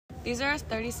These are our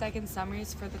 30-second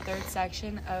summaries for the third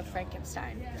section of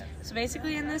Frankenstein. So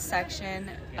basically in this section,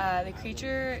 the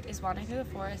creature is wandering through the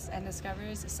forest and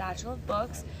discovers a satchel of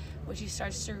books, which he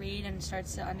starts to read and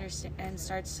starts to understand and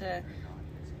starts to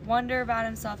wonder about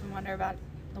himself and wonder about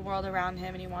the world around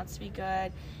him, and he wants to be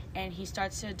good, and he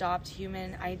starts to adopt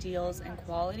human ideals and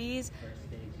qualities,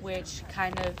 which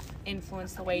kind of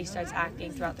influence the way he starts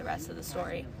acting throughout the rest of the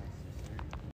story.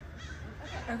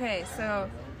 Okay, so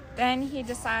then he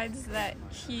decides that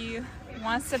he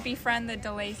wants to befriend the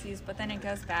DeLacys, but then it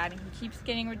goes bad, and he keeps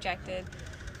getting rejected.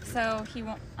 So he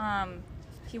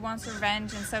wants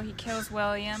revenge, and so he kills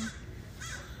William,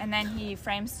 and then he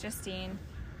frames Justine,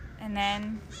 and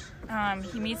then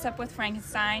he meets up with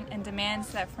Frankenstein and demands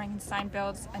that Frankenstein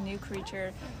builds a new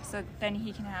creature so then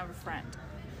he can have a friend.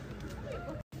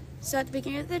 So at the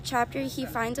beginning of the chapter, he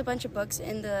finds a bunch of books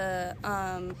in the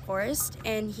forest,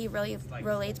 and he really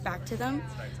relates back to them.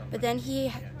 But then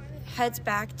he heads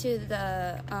back to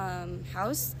the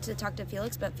house to talk to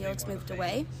Felix, but Felix moved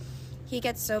away. He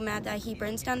gets so mad that he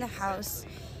burns down the house,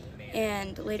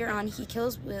 and later on he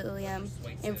kills William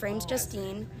and frames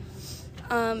Justine.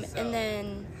 And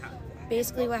then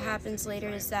basically what happens later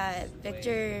is that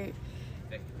Victor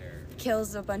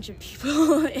kills a bunch of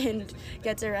people and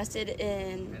gets arrested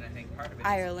in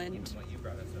Ireland.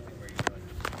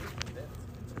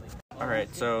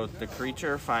 Alright, so the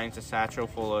creature finds a satchel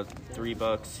full of 3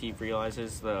 books. He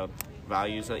realizes the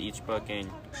values of each book and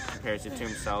compares it to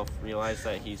himself, realizes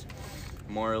that he's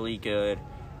morally good,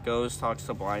 goes, talks to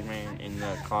the blind man in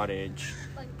the cottage,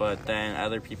 but then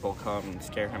other people come and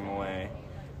scare him away.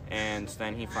 And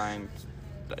then he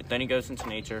goes into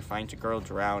nature, finds a girl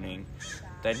drowning.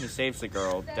 Then he saves the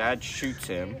girl. Dad shoots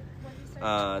him.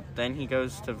 Then he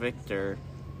goes to Victor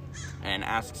and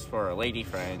asks for a lady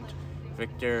friend.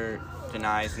 Victor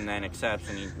denies and then accepts,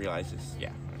 and he realizes,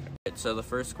 yeah. Okay. So the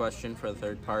first question for the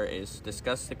third part is,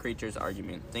 discuss the creature's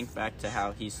argument. Think back to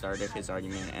how he started his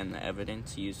argument and the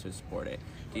evidence he used to support it.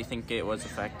 Do you think it was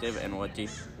effective, and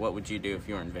what would you do if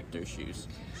you were in Victor's shoes?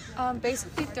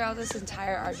 Basically, throughout this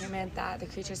entire argument that the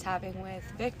creature's having with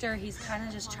Victor, he's kind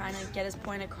of just trying to get his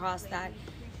point across that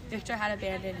Victor had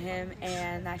abandoned him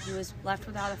and that he was left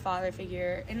without a father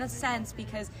figure, in a sense,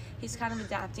 because he's kind of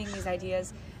adapting these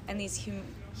ideas and these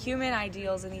human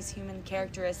ideals and these human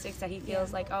characteristics that he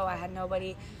feels like, oh, I had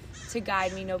nobody to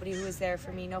guide me, nobody who was there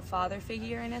for me, no father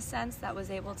figure, in a sense, that was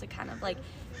able to kind of, like,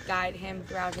 guide him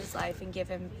throughout his life and give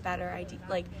him better ideas,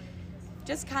 like,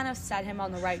 just kind of set him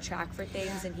on the right track for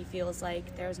things, and he feels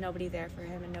like there was nobody there for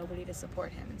him and nobody to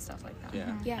support him and stuff like that.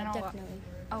 Yeah, And definitely.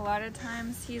 A lot of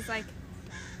times he's like,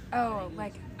 oh,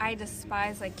 like, I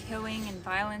despise, like, killing and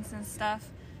violence and stuff,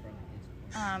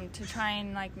 to try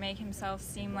and, like, make himself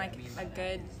seem like a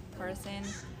good person.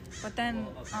 But then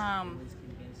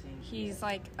he's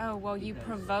like, oh, well, you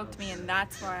provoked me, and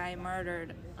that's why I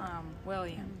murdered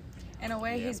William. In a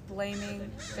way, he's blaming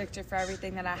Victor for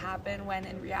everything that happened, when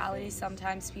in reality,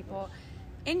 sometimes people,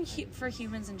 for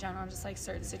humans in general, just like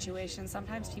certain situations,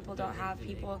 sometimes people don't have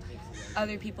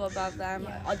other people above them,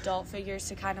 adult figures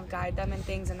to kind of guide them in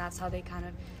things, and that's how they kind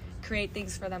of create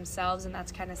things for themselves, and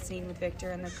that's kind of seen with Victor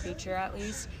and the creature, at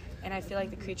least. And I feel like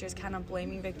the creature is kind of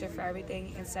blaming Victor for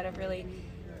everything instead of really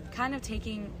kind of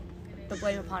taking the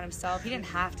blame upon himself. He didn't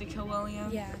have to kill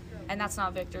William. Yeah. And that's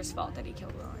not Victor's fault that he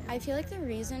killed William. I feel like the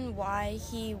reason why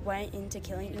he went into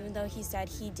killing, even though he said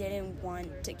he didn't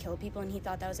want to kill people and he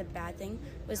thought that was a bad thing,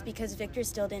 was because Victor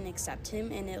still didn't accept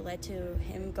him, and it led to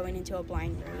him going into a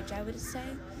blind rage, I would say.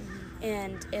 Mm-hmm.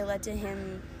 And it led to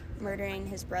him murdering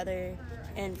his brother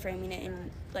and framing it,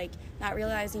 and, like, not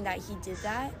realizing that he did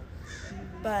that.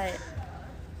 But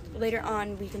later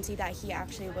on, we can see that he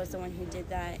actually was the one who did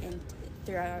that, and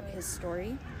throughout his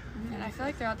story. And I feel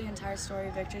like throughout the entire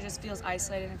story, Victor just feels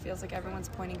isolated and feels like everyone's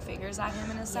pointing fingers at him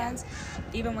in a sense.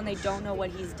 Even when they don't know what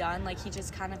he's done, like, he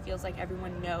just kind of feels like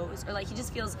everyone knows, or like he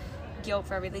just feels guilt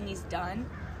for everything he's done.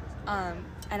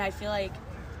 And I feel like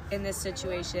in this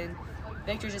situation,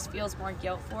 Victor just feels more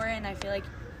guilt for it, and I feel like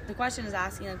the question is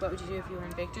asking, like, what would you do if you were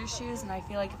in Victor's shoes? And I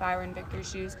feel like if I were in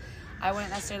Victor's shoes, I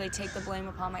wouldn't necessarily take the blame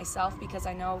upon myself, because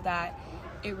I know that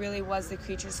it really was the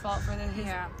creature's fault for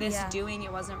this doing.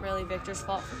 It wasn't really Victor's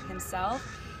fault for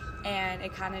himself, and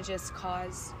it kind of just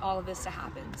caused all of this to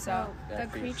happen. So the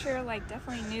creature, like,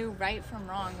 definitely knew right from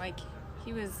wrong. Like,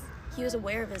 he was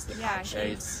aware of his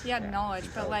actions. He had knowledge,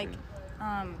 but, like,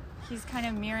 he's kind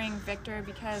of mirroring Victor,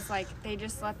 because, like, they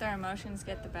just let their emotions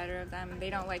get the better of them. They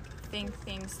don't, like, think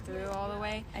things through all the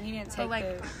way. And he didn't take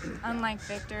unlike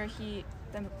Victor,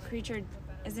 the creature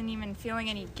isn't even feeling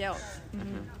any guilt.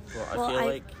 Mm-hmm. Well, I feel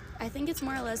like I think it's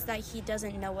more or less that he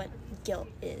doesn't know what guilt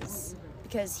is,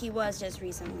 because he was just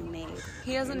recently made.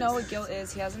 He doesn't know what guilt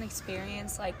is. He hasn't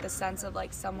experienced like the sense of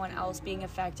like someone else being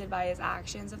affected by his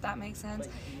actions, if that makes sense.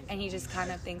 And he just kind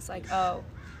of thinks like, oh,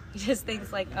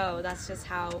 that's just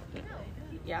how,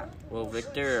 yeah. Well,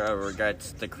 Victor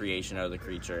regrets the creation of the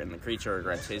creature, and the creature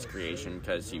regrets his creation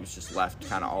because he was just left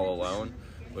kind of all alone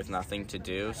with nothing to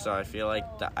do. So I feel like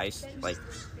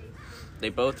they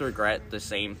both regret the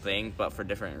same thing, but for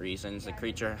different reasons. The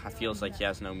creature feels like he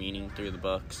has no meaning through the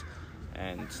books,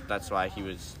 and that's why he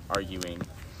was arguing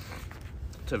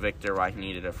to Victor why he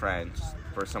needed a friend,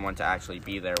 for someone to actually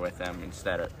be there with him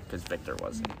instead of, because Victor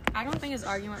wasn't. I don't think his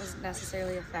argument was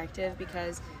necessarily effective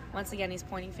because, once again, he's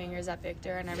pointing fingers at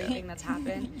Victor and everything that's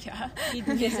happened. Yeah. He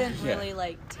isn't really,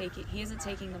 he isn't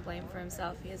taking the blame for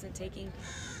himself. He isn't taking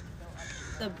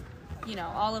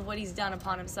all of what he's done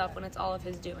upon himself when it's all of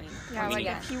his doing. Yeah, like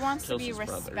if he wants to be kills his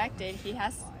brother. respected, he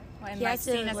has to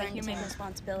seen as a learn to human. take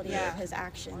responsibility of his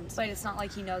actions. But it's not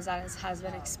like he knows that has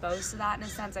been exposed to that in a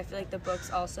sense. I feel like the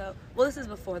books also, well, this is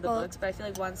before the books, but I feel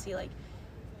like once he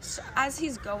as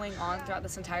he's going on throughout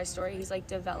this entire story, he's like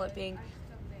developing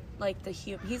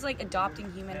he's like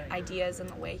adopting human ideas and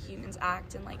the way humans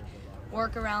act and like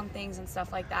work around things and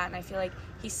stuff like that. And I feel like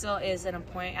he still is at a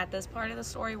point at this part of the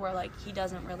story where like he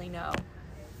doesn't really know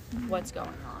what's going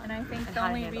on. And I think the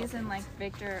only reason like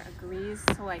Victor agrees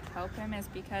to like help him is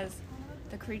because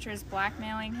the creature is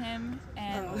blackmailing him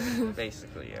and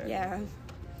Basically, Yeah.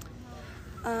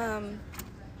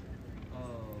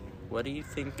 What do you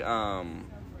think, do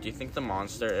you think the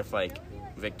monster, if like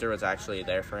Victor was actually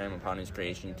there for him upon his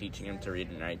creation, teaching him to read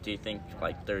and write, do you think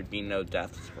like there'd be no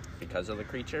deaths because of the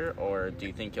creature, or do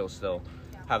you think he'll still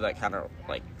have that kind of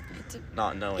like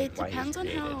not knowing why he was It depends on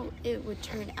created? how it would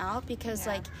turn out, because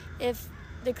like if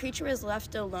the creature was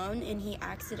left alone and he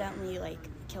accidentally like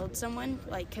killed someone,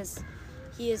 like because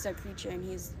he is a creature and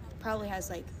he's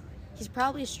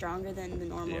probably stronger than the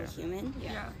normal human.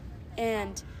 Yeah.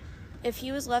 And if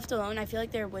he was left alone, I feel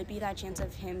like there would be that chance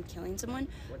of him killing someone,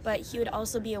 but he would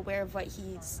also be aware of what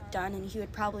he's done, and he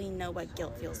would probably know what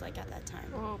guilt feels like at that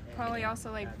time. well, probably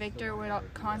also like Victor would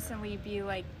constantly be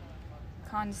like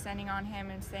condescending on him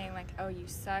and saying like, "Oh, you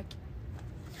suck."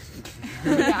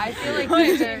 Yeah, I feel like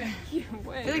Victor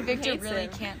Hates really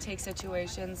him. can't take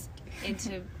situations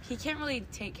he can't really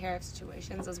take care of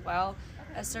situations as well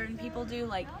as certain people do.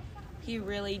 Like, he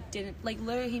really didn't, like,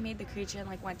 literally he made the creature and,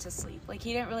 like, went to sleep. Like,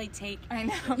 he didn't really take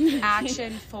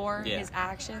action for his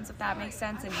actions, if that makes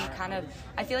sense. And he kind of,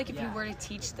 I feel like if you were to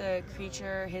teach the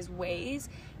creature his ways,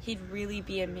 he'd really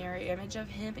be a mirror image of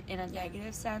him in a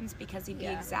negative sense, because he'd be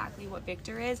exactly what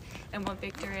Victor is. And what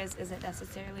Victor is isn't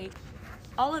necessarily,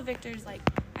 all of Victor's, like,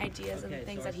 ideas and the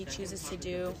things that he chooses to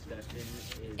do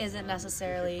isn't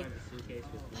necessarily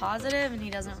positive, and he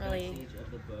doesn't really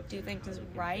do things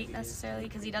right necessarily,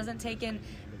 because he doesn't take in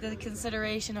the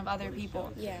consideration of other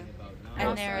people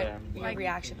and their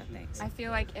reaction to things. I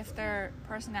feel like if their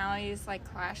personalities like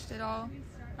clashed at all,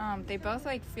 they both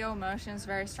like feel emotions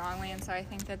very strongly, and so I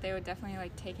think that they would definitely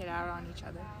like take it out on each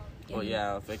other. Well,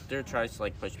 yeah, Victor tries to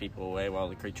like push people away while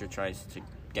the creature tries to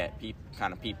get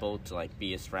people to like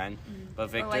be his friend. But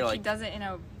Victor he does it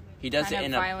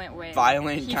in a violent way.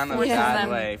 Violent He kind of forces bad them-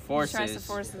 way. He tries to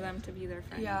force them to be their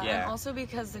friend. Yeah, Yeah. and also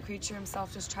because the creature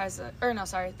himself just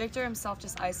Victor himself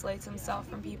just isolates himself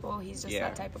from people. He's just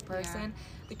that type of person.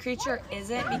 The creature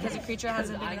isn't, because the creature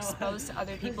hasn't been exposed to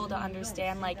other people to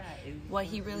understand like what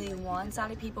he really wants out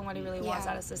of people and what he really wants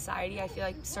out of society. I feel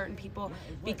like certain people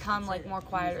become like more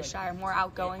quiet or shy or more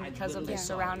outgoing because of their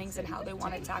surroundings and how they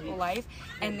want to tackle life,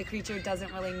 and the creature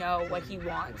doesn't really know what he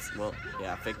wants. Well,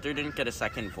 yeah, Victor didn't get a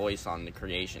second voice on the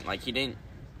creation. Like, he didn't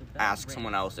ask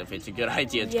someone else if it's a good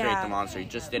idea to create the monster. He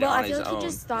just did it on his own. I feel like he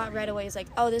just thought right away, he's like,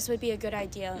 oh, this would be a good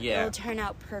idea. Yeah. It'll turn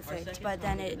out perfect. But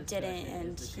then it didn't,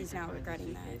 and he's now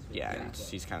regretting that. Yeah, and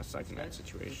he's kind of stuck in that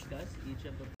situation.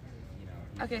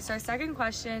 Okay, so our second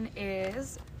question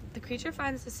is, the creature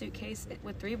finds a suitcase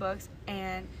with 3 books,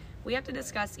 and we have to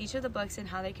discuss each of the books and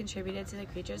how they contributed to the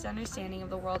creature's understanding of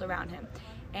the world around him.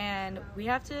 And we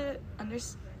have to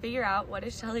figure out, what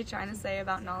is Shelley trying to say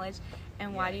about knowledge,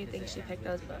 and why do you think she picked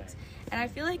those books? And I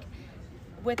feel like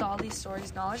with all these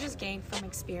stories, knowledge is gained from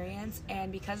experience,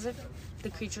 and because of the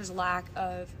creature's lack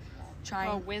of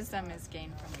wisdom is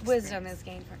gained from experience. Wisdom is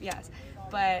gained from, yes.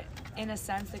 But in a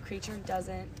sense, the creature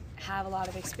doesn't have a lot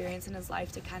of experience in his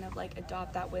life to kind of like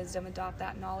adopt that wisdom, adopt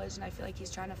that knowledge, and I feel like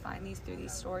he's trying to find these through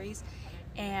these stories.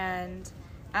 And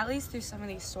at least through some of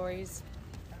these stories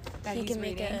that he he's can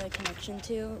reading, make a connection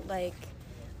to. Like,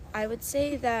 I would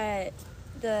say that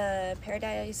the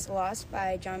Paradise Lost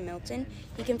by John Milton,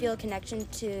 he can feel a connection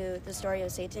to the story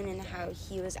of Satan and how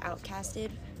he was outcasted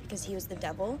because he was the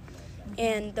devil.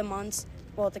 and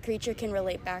the creature can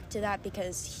relate back to that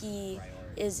because he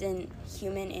isn't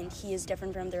human and he is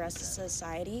different from the rest of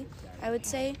society, I would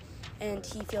say, and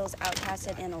he feels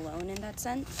outcasted and alone in that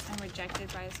sense. And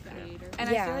rejected by his creator. And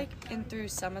I feel like through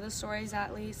some of the stories,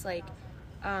 at least, like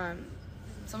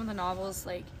some of the novels,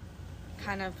 like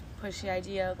kind of push the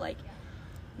idea of like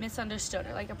misunderstood,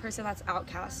 or like a person that's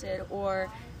outcasted,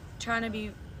 or trying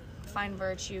to find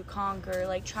virtue, conquer,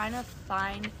 like trying to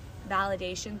find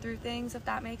validation through things, if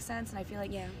that makes sense. And I feel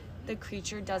like the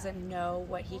creature doesn't know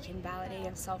what he can validate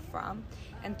himself from,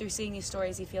 and through seeing these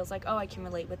stories he feels like, oh, I can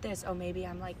relate with this, oh, maybe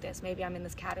I'm like this, maybe I'm in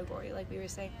this category, like we were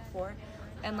saying before.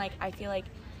 And like I feel like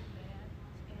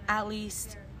at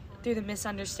least through the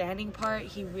misunderstanding part,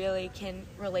 he really can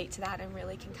relate to that and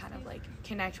really can kind of like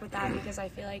connect with that, because I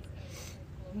feel like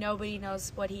nobody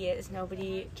knows what he is,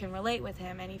 nobody can relate with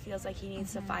him, and he feels like he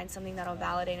needs to find something that'll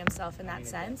validate himself in that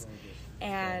sense.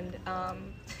 And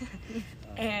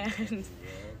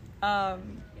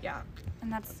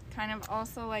And that's kind of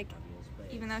also like,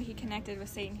 even though he connected with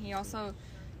Satan, he also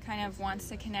kind of wants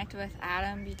to connect with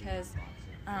Adam, because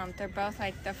they're both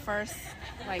like the first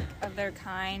like of their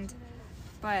kind,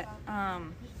 but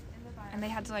and they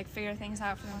had to like figure things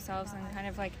out for themselves and kind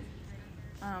of like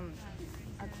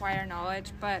acquire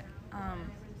knowledge. But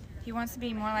he wants to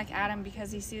be more like Adam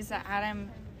because he sees that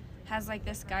Adam has like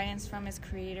this guidance from his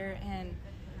creator, and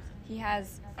he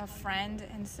has a friend,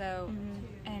 and so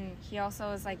and he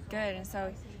also is like good, and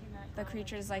so the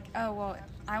creature is like, oh well,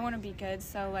 I want to be good,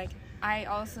 so like I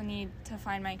also need to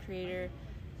find my creator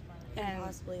and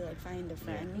possibly like find a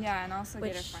friend. Yeah, and also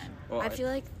get a friend. Well, I feel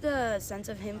like the sense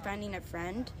of him finding a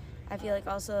friend, I feel like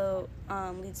also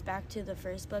leads back to the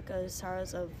first book of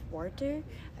Sorrows of Werther.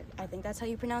 I think that's how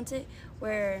you pronounce it,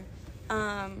 where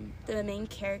the main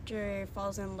character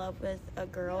falls in love with a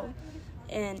girl,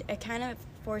 and it kind of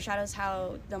foreshadows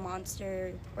how the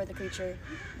monster or the creature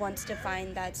wants to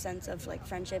find that sense of like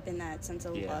friendship and that sense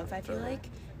of love, I feel like,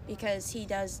 because he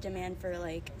does demand for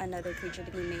like another creature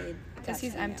to be made, because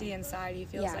he's empty inside. He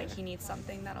feels like he needs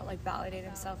something that'll like validate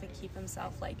himself and keep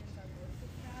himself like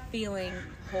feeling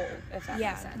whole, if that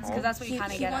makes sense, because that's what you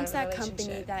kind of get out of a relationship. He wants that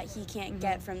company that he can't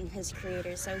get from his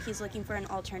creator, so he's looking for an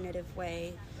alternative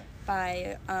way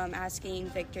by asking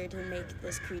Victor to make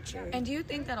this creature. And do you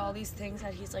think that all these things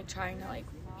that he's like trying to like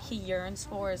he yearns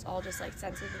for is all just like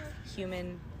sensitive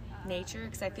human nature?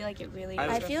 Because I feel like it really I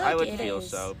would feel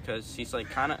so, because he's like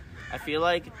kind of, I feel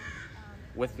like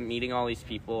with meeting all these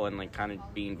people and like kind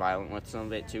of being violent with some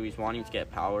of it too, he's wanting to get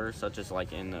power, such as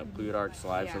like in the Plutarch's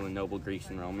Lives of the Noble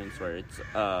Greeks and Romans, where it's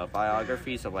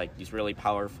biographies of like these really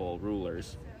powerful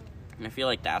rulers, and I feel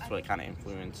like that's what kind of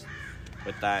influenced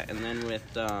with that. And then with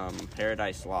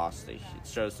Paradise Lost, it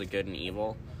shows the good and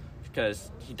evil,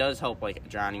 because he does help like a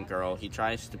drowning girl. He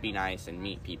tries to be nice and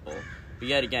meet people, but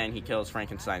yet again he kills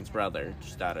Frankenstein's brother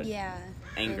just out of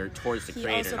anger towards the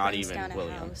creator, not even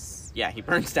William. Yeah, he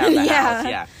burns down the house.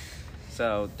 Yeah,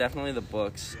 so definitely the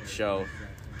books show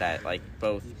that like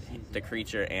both the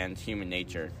creature and human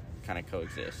nature kind of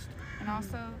coexist. And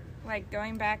also like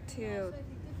going back to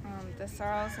the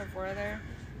Sorrows of Werther,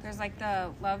 there's like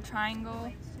the love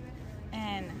triangle,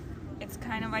 and it's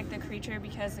kind of like the creature,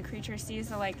 because the creature sees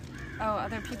that like, oh,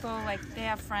 other people, like they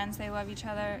have friends, they love each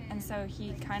other, and so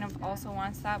he kind of also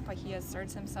wants that, but he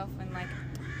asserts himself when like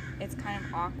it's kind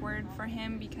of awkward for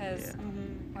him, because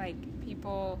like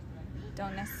people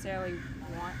don't necessarily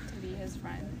want to be his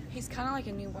friend. He's kind of like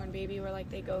a newborn baby, where like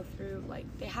they go through like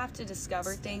they have to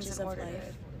discover things in order to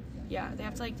they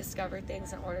have to like discover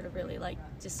things in order to really like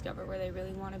discover where they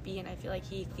really want to be. And I feel like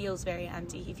he feels very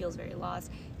empty, he feels very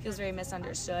lost, he feels very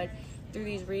misunderstood. Through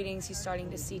these readings he's starting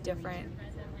to see different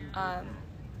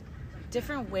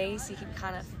ways he can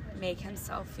kind of make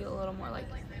himself feel a little more like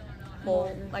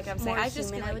whole, like I'm saying. I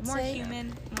just feel like more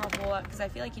human, more whole, because I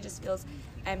feel like he just feels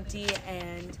empty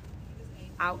and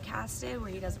outcasted, where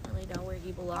he doesn't really know where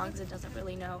he belongs and doesn't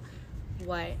really know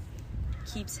what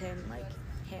keeps him like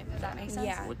him, if that makes sense.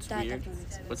 Yeah,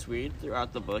 What's weird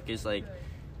throughout the book is like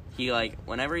he like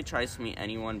whenever he tries to meet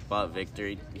anyone but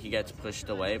Victor, he gets pushed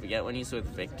away, but yet when he's with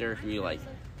Victor, he like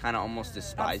kind of almost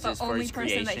despises for his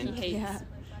creation. That he hates. Yeah.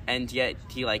 And yet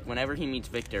he like whenever he meets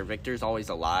Victor, Victor's always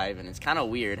alive, and it's kind of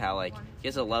weird how like he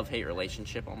has a love-hate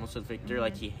relationship almost with Victor.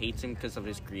 Like he hates him because of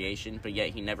his creation, but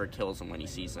yet he never kills him when he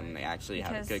sees him. They actually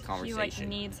have a good conversation. He like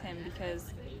needs him,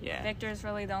 because Victor's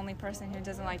really the only person who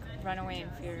doesn't like run away in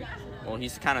fear. Well,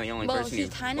 he's kind of the only person who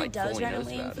kind of like, does fully run knows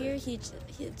away in about fear. it.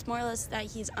 It's more or less that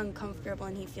he's uncomfortable,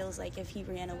 and he feels like if he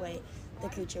ran away, the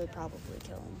creature would probably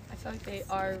kill him. I feel like they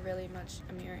are really much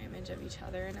a mirror image of each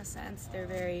other in a sense. They're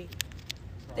very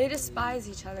they despise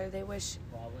each other. They wish,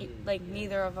 like,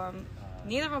 neither of them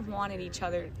wanted each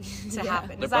other to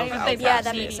happen. They're Is that both even- they Yeah,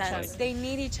 that need makes each sense. other. They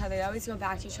need each other. They always go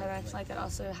back to each other. I feel like that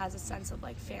also has a sense of,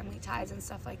 like, family ties and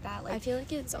stuff like that. Like, I feel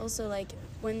like it's also like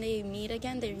when they meet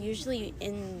again, they're usually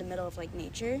in the middle of like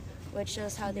nature, which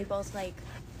shows how they both like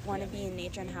want to be in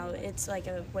nature and how it's like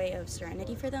a way of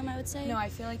serenity for them, I would say. no, I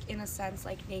feel like in a sense,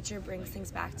 like, nature brings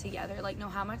things back together. Like, no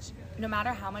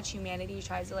matter how much humanity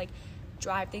tries to, like,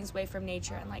 drive things away from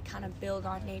nature and, like, kind of build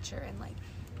on nature and, like,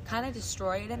 kind of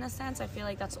destroy it in a sense, I feel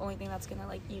like that's the only thing that's gonna,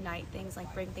 like, unite things,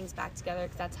 like, bring things back together,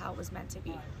 because that's how it was meant to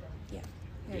be.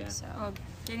 Yeah. So Well,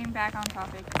 getting back on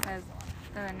topic, because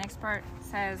the next part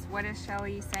says, what is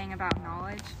Shelley saying about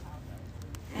knowledge?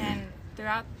 And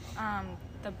throughout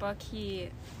the book, he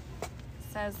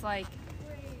says, like,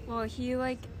 well, he,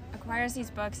 like, acquires these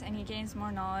books and he gains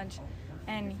more knowledge,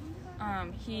 and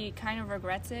he kind of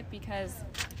regrets it because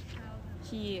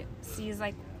he sees,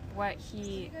 like, what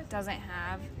he doesn't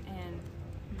have.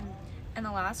 And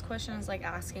the last question is, like,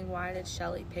 asking why did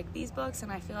Shelley pick these books,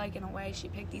 and I feel like in a way she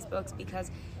picked these books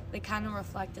because they kind of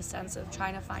reflect a sense of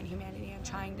trying to find humanity and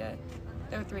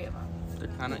there are 3 of them.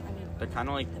 They're kind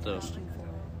of like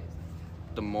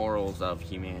the morals of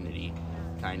humanity,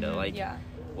 kind of like Yeah.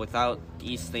 without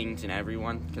these things in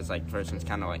everyone, because like first one's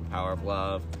kind of like power of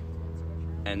love,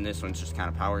 and this one's just kind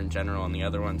of power in general, and the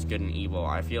other one's good and evil.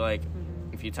 I feel like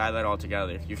if you tie that all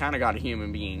together, you kind of got a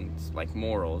human being's like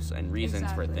morals and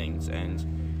reasons for Exactly. things,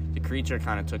 and the creature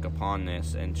kind of took upon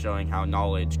this and showing how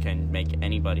knowledge can make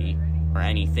anybody or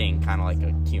anything kind of like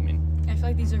a human. I feel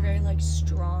like these are very, like,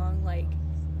 strong, like,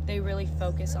 they really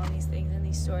focus on these things in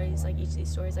these stories. Like, each of these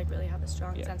stories, like, really have a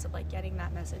strong sense of, like, getting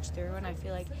that message through, and I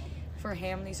feel like for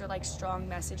him, these are, like, strong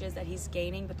messages that he's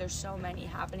gaining, but there's so many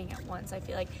happening at once. I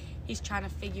feel like he's trying to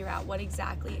figure out what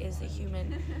exactly is the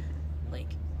human,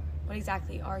 like, what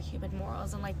exactly are human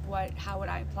morals, and, like, how would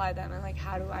I apply them, and, like,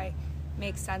 how do I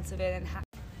make sense of it, and how...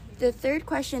 The third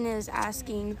question is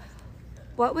asking,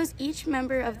 what was each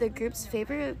member of the group's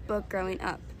favorite book growing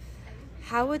up?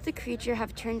 How would the creature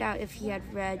have turned out if he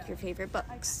had read your favorite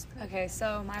books? Okay,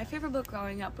 so my favorite book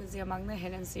growing up was the Among the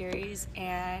Hidden series,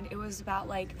 and it was about,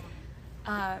 like,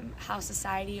 how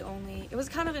society it was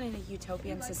kind of in a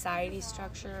utopian society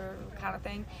structure kind of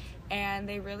thing, and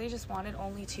they really just wanted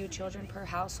only 2 children per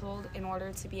household in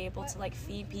order to be able to, like,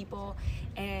 feed people,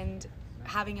 and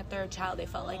having a 3rd child, they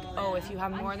felt like, oh, if you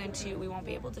have more than 2, we won't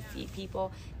be able to feed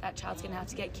people, that child's gonna have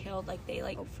to get killed,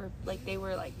 they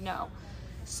were like, no.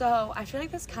 So I feel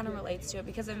like this kind of relates to it,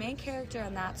 because the main character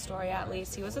in that story, at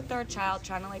least, he was a 3rd child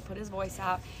trying to, like, put his voice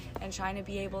out and trying to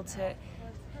be able to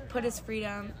put his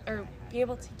freedom, or be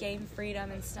able to gain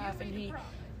freedom and stuff, and he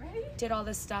did all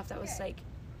this stuff that was, like,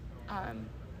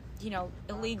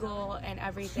 illegal and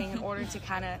everything in order to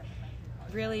kind of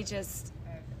really just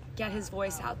get his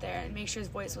voice out there and make sure his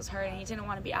voice was heard, and he didn't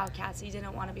want to be outcast, he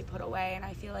didn't want to be put away, and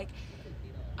I feel like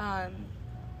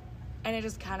and it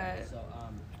just kind of,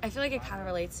 I feel like it kind of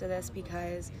relates to this,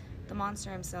 because the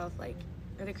monster himself, like,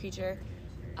 or the creature,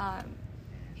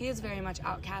 he is very much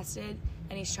outcasted,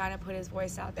 and he's trying to put his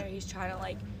voice out there. He's trying to,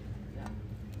 like,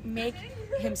 make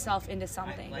himself into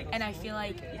something. And I feel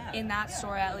like in that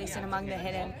story, at least in Among the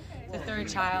Hidden, the 3rd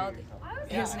child,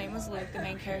 his name was Luke, the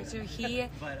main character, he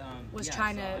was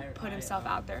trying to put himself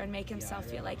out there and make himself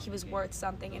feel like he was worth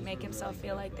something, and make himself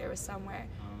feel like there was somewhere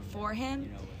for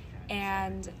him.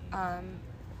 And I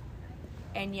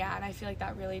feel like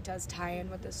that really does tie in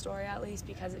with the story, at least,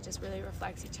 because it just really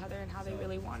reflects each other and how they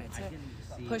really wanted to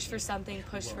push for something,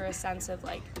 push for a sense of,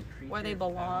 like, where they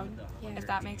belong, if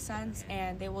that makes sense,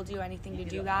 and they will do anything to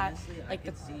do that. Like,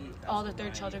 all the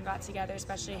 3rd children got together,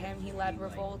 especially him. He led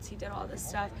revolts, he did all this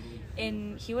stuff,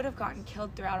 and he would have gotten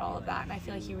killed throughout all of that, and I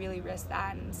feel like he really risked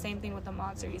that. And same thing with the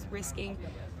monster, he's risking,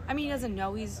 I mean, he doesn't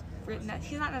know he's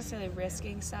not necessarily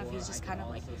risking stuff, he's just kind of,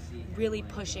 like, really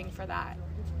pushing for that.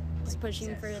 Just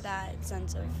pushing for that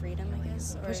sense of freedom, I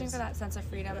guess. Or Pushing for that sense of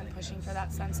freedom, and pushing for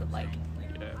that sense of, like,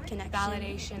 connection.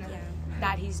 validation, and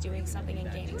that he's doing something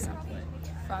and gaining something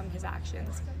from his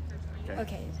actions.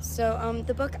 Okay, so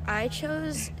the book I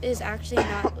chose is actually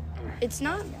it's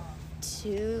not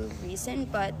too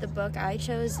recent, but the book I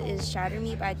chose is Shatter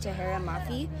Me by Tahira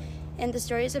Mafi, and the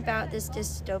story is about this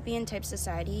dystopian type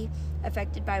society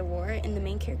affected by war, and the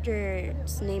main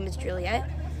character's name is Juliet,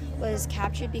 was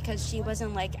captured because she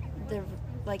wasn't like the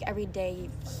everyday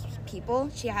people.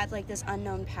 She had, like, this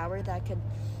unknown power that could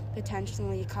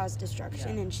potentially cause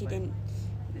destruction, and she didn't,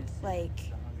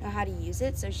 like, know how to use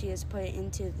it, so she was put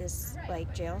into this,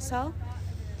 like, jail cell.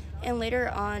 And later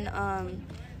on,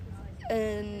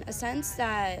 in a sense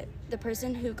that the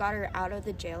person who got her out of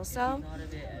the jail cell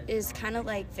is kind of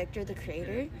like Victor the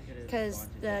creator, because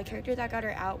the character that got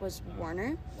her out was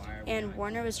Warner, and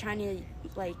Warner was trying to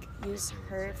like use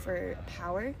her for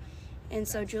power, and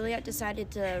so Juliet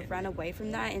decided to run away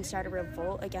from that and start a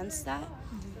revolt against that,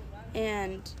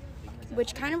 and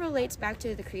which kind of relates back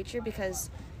to the creature, because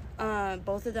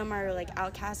both of them are like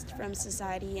outcast from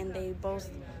society, and they both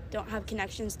don't have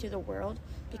connections to the world,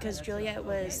 because Juliet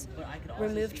was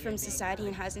removed from society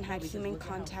and hasn't had human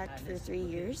contact for 3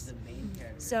 years.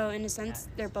 So in a sense,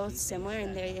 they're both similar,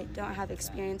 and they don't have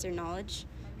experience or knowledge,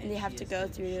 and they have to go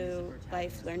through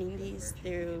life learning these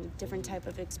through different type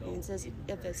of experiences,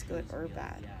 if it's good or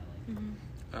bad.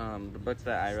 The book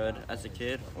that I read as a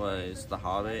kid was The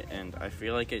Hobbit, and I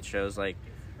feel like it shows like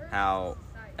how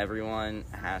everyone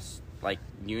has like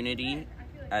unity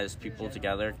as people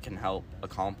together can help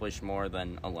accomplish more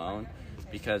than alone,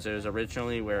 because it was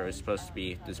originally where it was supposed to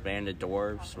be disbanded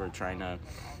dwarves were trying to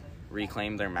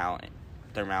reclaim their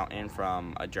mountain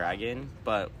from a dragon,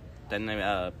 but then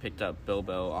they picked up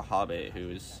Bilbo, a hobbit, who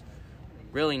was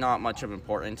really not much of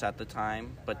importance at the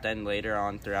time, but then later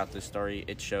on throughout the story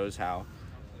it shows how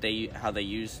they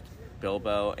used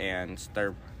Bilbo and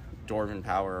their dwarven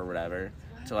power or whatever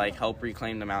to like help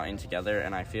reclaim the mountain together.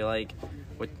 And I feel like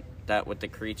with the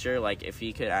creature, like if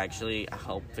he could actually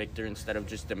help Victor instead of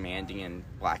just demanding and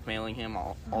blackmailing him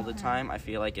all the time, I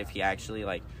feel like if he actually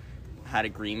like had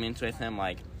agreements with him,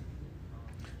 like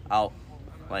I'll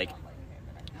like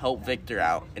help Victor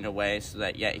out in a way so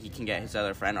that he can get his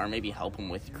other friend, or maybe help him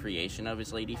with the creation of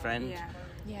his lady friend,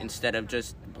 instead of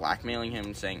just blackmailing him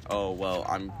and saying, oh well,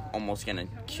 I'm almost gonna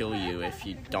kill you if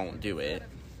you don't do it.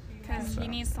 Because he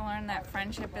needs to learn that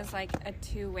friendship is like a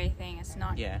two-way thing. It's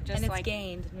not just and it's like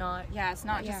gained, not it's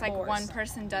not just like forced. one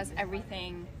person does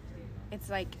everything. It's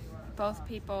like both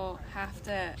people have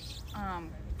to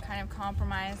kind of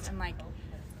compromise, and like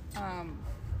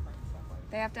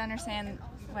they have to understand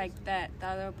like that the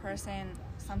other person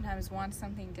sometimes wants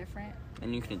something different,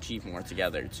 and you can achieve more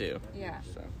together too.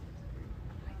 So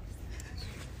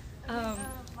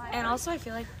and also I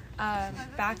feel like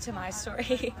back to my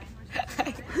story,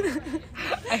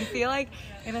 I feel like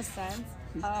in a sense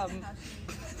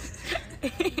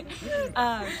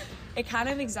it kind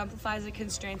of exemplifies the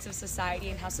constraints of society,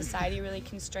 and how society really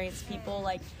constrains people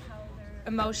like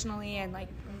emotionally and like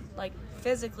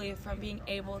physically from being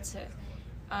able to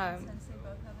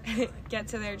get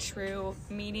to their true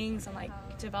meanings and like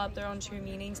develop their own true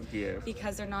meanings,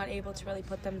 because they're not able to really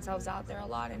put themselves out there a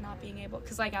lot, and not being able,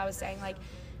 because like I was saying, like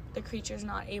the creature's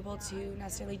not able to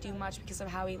necessarily do much because of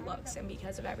how he looks and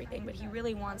because of everything, but he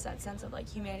really wants that sense of like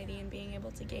humanity and being able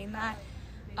to gain that.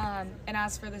 And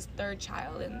as for this third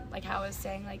child, and like how I was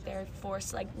saying, like they're forced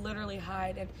to like literally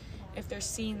hide, and if they're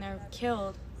seen, they're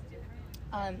killed.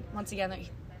 Once again, they're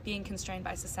being constrained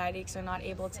by society because they're not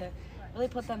able to really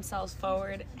put themselves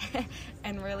forward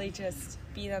and really just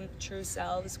be them true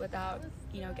selves without,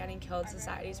 getting killed.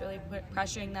 Society's really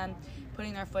pressuring them,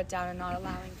 putting their foot down, and not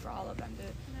allowing for all of them to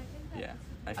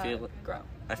grow.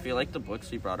 I feel like the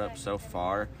books we brought up so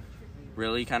far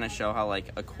really kind of show how like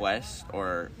a quest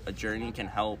or a journey can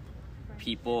help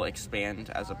people expand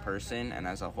as a person and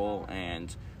as a whole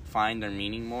and find their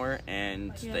meaning more.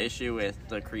 And the issue with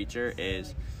the creature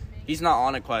is he's not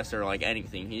on a quest or like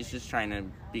anything. He's just trying to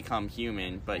become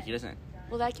human, but he doesn't.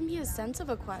 Well, that can be a sense of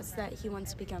a quest, that he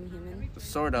wants to become human.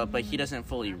 Sort of, but he doesn't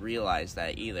fully realize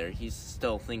that either. He's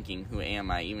still thinking, who am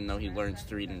I? Even though he learns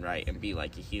to read and write and be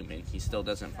like a human, he still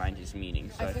doesn't find his meaning.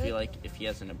 So I feel like if he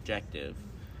has an objective,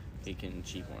 he can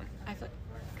achieve more.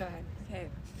 Go ahead. Okay,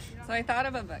 so I thought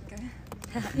of a book.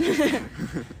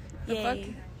 The book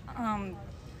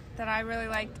that I really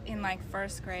liked in like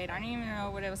first grade. I don't even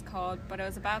know what it was called, but it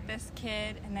was about this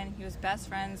kid, and then he was best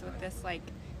friends with this like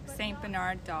Saint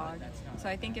Bernard dog. So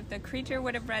I think if the creature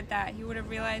would have read that, he would have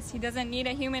realized he doesn't need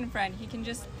a human friend. He can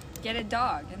just get a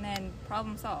dog, and then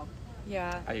problem solved.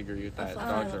 Yeah, I agree with that.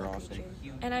 Dogs are awesome.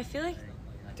 And I feel like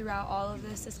throughout all of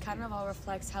this kind of all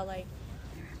reflects how like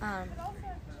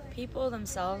people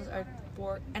themselves are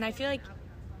bored, and I feel like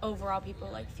overall people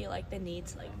like feel like the need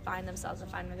to like find themselves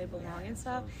and find where they belong and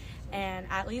stuff. And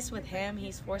at least with him,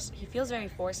 he feels very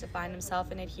forced to find himself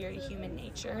and adhere to human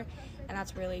nature, and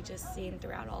that's really just seen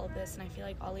throughout all of this. And I feel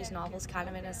like all these novels kind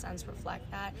of in a sense reflect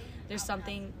that there's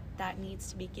something that needs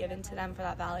to be given to them for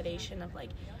that validation of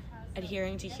like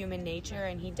adhering to human nature,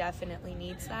 and he definitely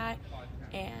needs that.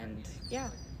 And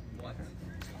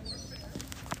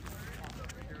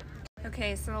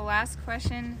Okay, so the last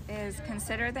question is,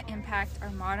 consider the impact our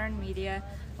modern media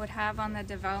would have on the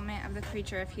development of the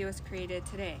creature if he was created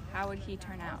today. How would he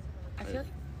turn out? I feel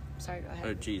sorry, go ahead.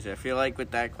 Oh, geez. I feel like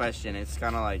with that question, it's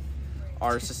kind of like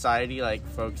our society, like,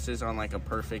 focuses on, like, a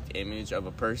perfect image of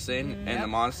a person, and the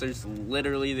monster's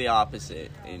literally the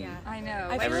opposite. And I know. I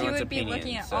Like, everyone's he would be opinion,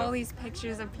 looking at so. all these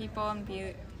pictures of people and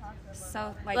be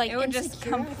so, Like, it would just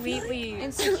insecure. completely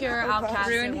Insecure, outcasted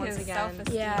ruin once his again.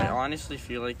 self-esteem. Yeah. I honestly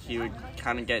feel like he would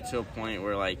kind of get to a point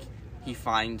where, like, he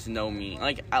finds no meaning.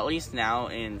 Like, at least now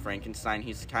in Frankenstein,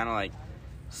 he's kind of, like,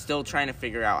 still trying to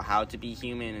figure out how to be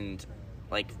human and,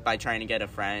 like, by trying to get a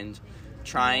friend,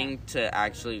 trying to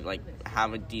actually, like,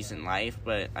 have a decent life.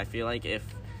 But I feel like if,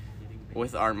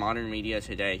 with our modern media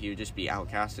today, he would just be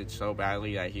outcasted so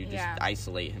badly that he would just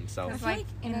isolate himself. Because, feel like,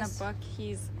 like in the book,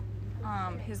 he's,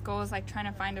 his goal is, like, trying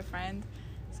to find a friend.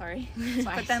 Sorry.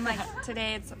 But then, like,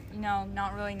 today it's, you know,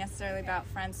 not really necessarily about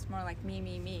friends. It's more like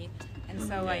me. And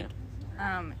so, like,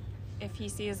 if he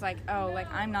sees, like, oh,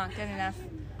 like, I'm not good enough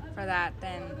for that,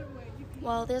 then...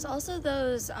 Well, there's also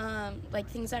those, like,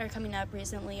 things that are coming up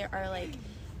recently are, like,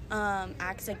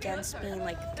 acts against being,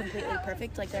 like, completely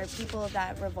perfect. Like, there are people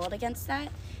that revolt against that,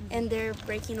 and they're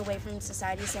breaking away from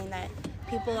society, saying that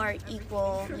people are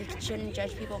equal. You shouldn't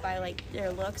judge people by, like,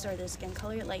 their looks or their skin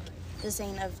color. Like, the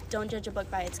saying of, don't judge a book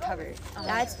by its cover.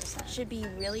 That should be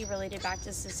really related back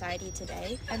to society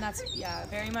today. And that's,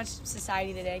 very much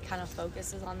society today kind of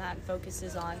focuses on that,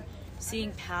 focuses on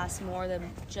seeing past more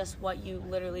than just what you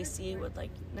literally see with, like,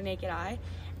 the naked eye.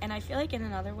 And I feel like in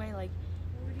another way, like,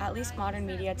 at least modern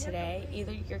media today,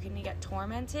 either you're going to get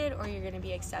tormented or you're going to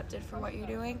be accepted for what you're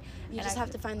doing. You just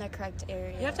have to find the correct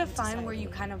area. You have to in find where you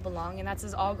society. kind of belong, and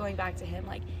that's all going back to him.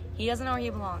 Like, he doesn't know where he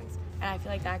belongs. And I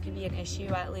feel like that could be an issue,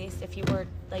 at least, if he were,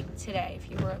 like, today, if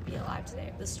he were to be alive today,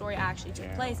 if the story actually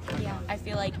took place. I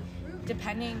feel like,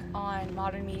 depending on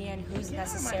modern media and who's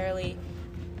necessarily...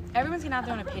 Everyone's going to have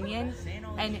their own opinion,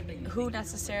 and who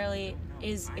necessarily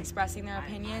is expressing their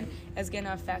opinion is going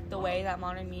to affect the way that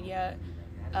modern media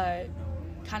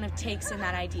kind of takes in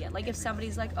that idea. Like, if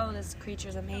somebody's like, oh, this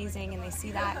creature's amazing, and they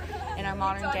see that in our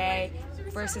modern day,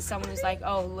 versus someone who's like,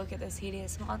 oh, look at this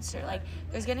hideous monster. Like,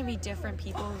 there's going to be different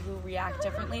people who react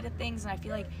differently to things, and I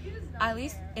feel like, at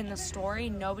least in the story,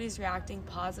 nobody's reacting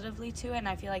positively to it, and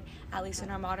I feel like, at least in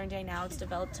our modern day now, it's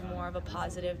developed to more of a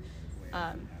positive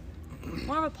kind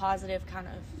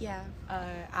of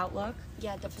outlook.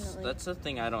 Yeah, definitely. That's the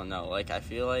thing I don't know. Like, I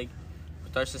feel like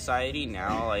with our society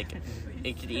now, like,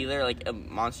 it could either, like, a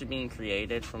monster being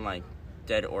created from, like,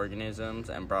 dead organisms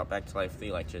and brought back to life with the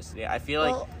electricity. I feel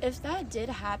like... Well, if that did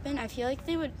happen, I feel like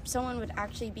someone would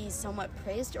actually be somewhat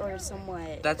praised or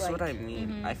somewhat... That's like, what I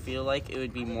mean. I feel like it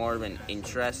would be more of an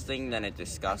interesting than a I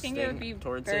disgusting think it would be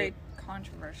towards very it.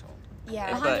 controversial.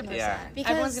 Yeah, But, 100%. yeah.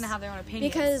 Everyone's going to have their own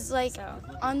opinions. Because, like, so.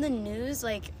 on the news,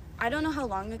 like, I don't know how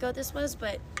long ago this was,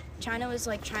 but China was,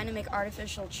 like, trying to make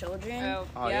artificial children.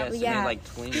 Oh, yeah, so Yeah. they, like,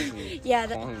 twins and Yeah,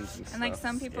 clones and stuff. And, like,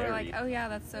 some people are like, Scary. oh, yeah,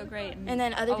 that's so great. And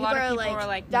then other a people lot of are people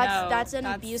like, no, that's an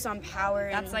abuse on power.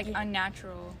 That's, and like, you-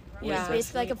 unnatural. it's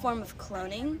basically like a form of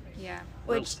cloning, Yeah.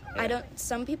 which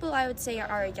some people I would say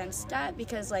are against that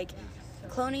because, like,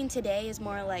 cloning today is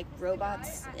more like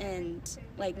robots and,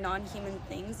 like, non-human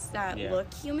things that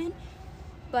look human.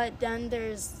 But then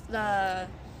there's the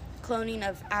cloning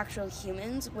of actual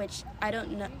humans, which I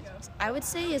don't know, I would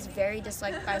say is very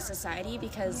disliked by society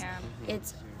because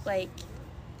it's, like,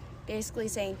 basically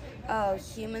saying, oh,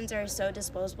 humans are so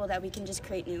disposable that we can just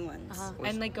create new ones.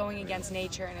 And, like, going against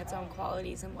nature and its own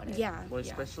qualities and what it... Yeah. Well,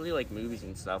 especially, like, movies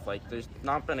and stuff. Like, there's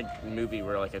not been a movie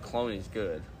where, like, a clone is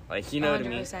good. Like, you know what I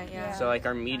mean? 100%, yeah. So, like,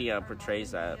 our media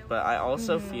portrays that. But I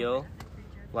also feel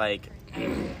like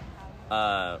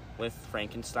with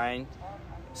Frankenstein,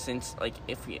 since, like,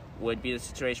 if it would be the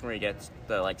situation where he gets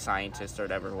the, like, scientist or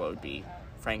whatever, what would be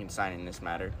Frankenstein in this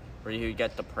matter, where he would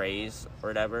get the praise or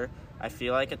whatever, I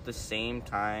feel like at the same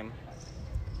time,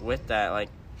 with that, like,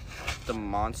 the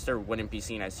monster wouldn't be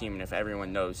seen as human if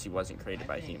everyone knows he wasn't created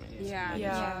by humans.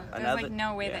 Yeah. There's, like,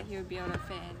 no way that he would be able to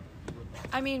fit in.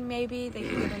 I mean, maybe they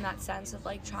could in that sense of,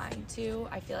 like, trying to.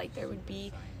 I feel like there would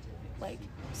be, like,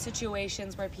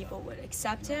 situations where people would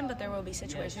accept him, but there will be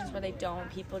situations where they don't.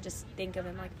 People just think of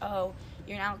him like, oh,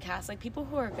 you're an outcast. Like, people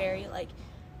who are very, like,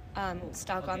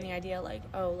 stuck on the idea, like,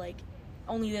 oh, like,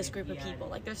 only this group of people.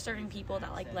 Like, there's certain people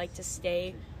that, like to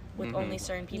stay with only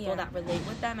certain people that relate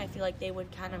with them. I feel like they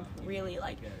would kind of really,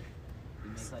 like,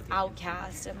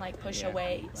 outcast and, like, push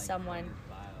away someone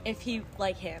if he,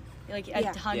 like him. Like,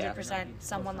 100%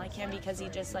 someone like him, because he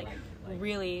just, like,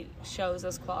 really shows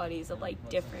those qualities of, like,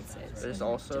 differences. There's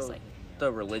also just, like, the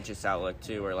religious outlook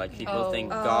too, where, like, people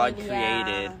think God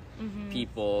created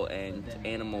people and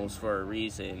animals for a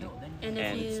reason, And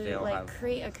if you, still like, have...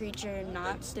 create a creature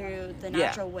not through the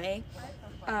natural way,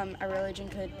 a religion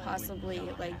could possibly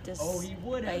like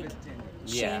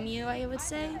Yeah. shame you, I would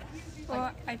say.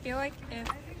 Well, I feel like if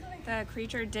the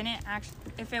creature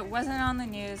if it wasn't on the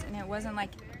news and it wasn't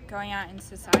like going out in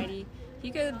society,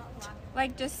 he could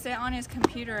like just sit on his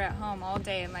computer at home all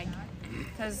day and like,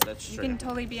 because you can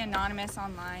totally be anonymous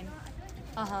online.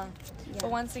 Yeah. But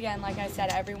once again, like I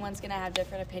said, everyone's going to have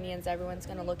different opinions. Everyone's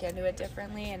going to look into it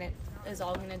differently, and it is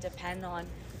all going to depend on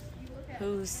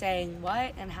who's saying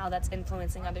what and how that's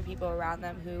influencing other people around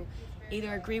them who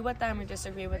either agree with them or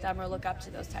disagree with them or look up to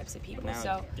those types of people.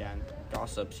 Now,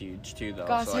 gossip's huge too, though.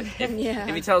 Gossip, so like, if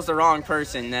yeah. he tells the wrong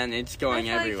person, then it's going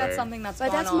I feel everywhere. like that's something that's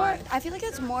But gone that's on. more. I feel like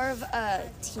it's more of a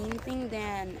teen thing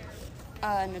than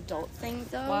an adult thing,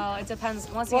 though. Well, it depends.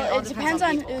 Once again, Well, it depends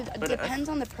on people. it depends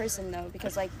on the person though,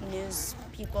 because like news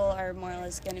people are more or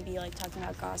less going to be like talking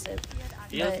about gossip. I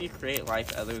feel if you create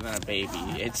life other than a baby,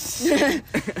 it's A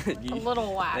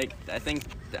little whack. Like, I think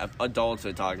adults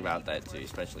would talk about that too,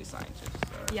 especially scientists.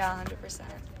 So. Yeah, 100%.